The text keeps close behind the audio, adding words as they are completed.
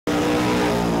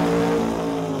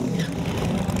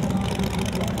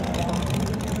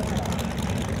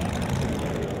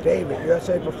Dave at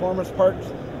USA Performance Parts.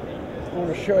 I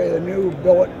want to show you the new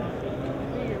Billet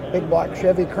big block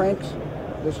Chevy cranks.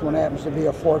 This one happens to be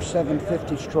a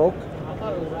 4750 stroke.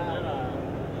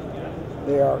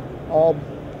 They are all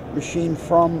machined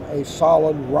from a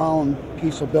solid round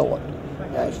piece of billet.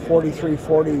 It's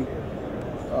 4340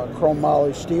 chrome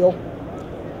moly steel.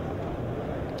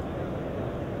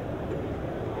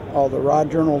 All the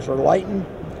rod journals are lightened.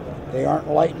 They aren't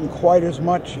lightened quite as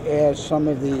much as some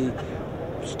of the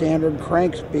standard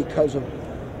cranks because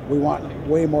we want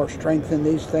way more strength in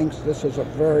these things. This is a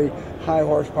very high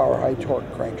horsepower, high torque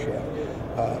crankshaft.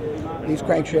 These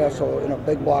crankshafts in a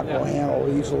big block will handle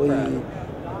easily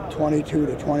 22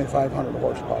 to 2500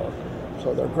 horsepower.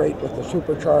 So they're great with the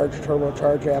supercharged,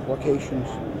 turbocharged applications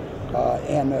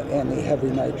and the heavy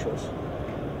nitros.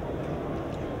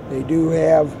 They do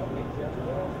have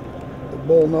the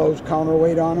bull nose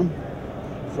counterweight on them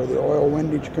for the oil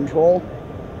windage control.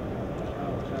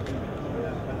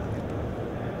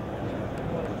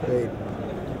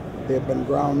 They've been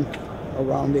ground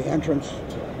around the entrance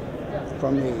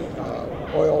from the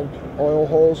oil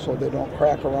holes so they don't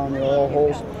crack around the oil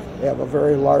holes. They have a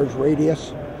very large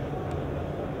radius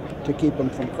to keep them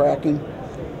from cracking.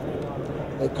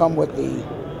 They come with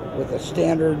a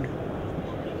standard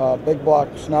big block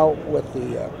snout with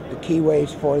the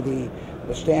keyways for the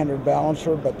standard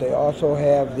balancer, but they also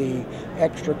have the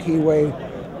extra keyway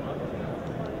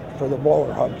for the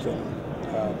blower hubs in them.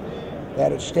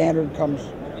 That is standard, comes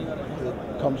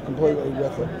completely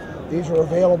with it. These are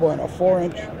available in a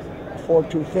 4-inch, a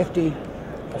 4250,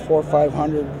 a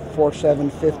 4500,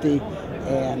 4750,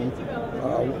 and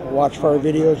watch for our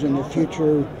videos in the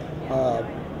future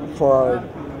for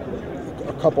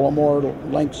a couple of more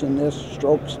links in this,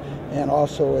 strokes, and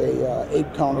also a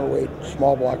 8 counterweight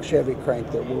small block Chevy crank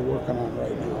that we're working on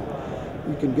right now.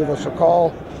 You can give us a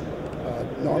call.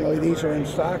 Normally these are in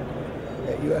stock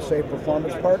at USA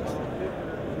Performance Parts,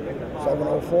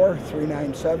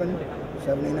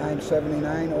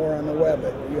 704-397-7979, or on the web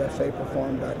at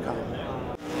usaperform.com.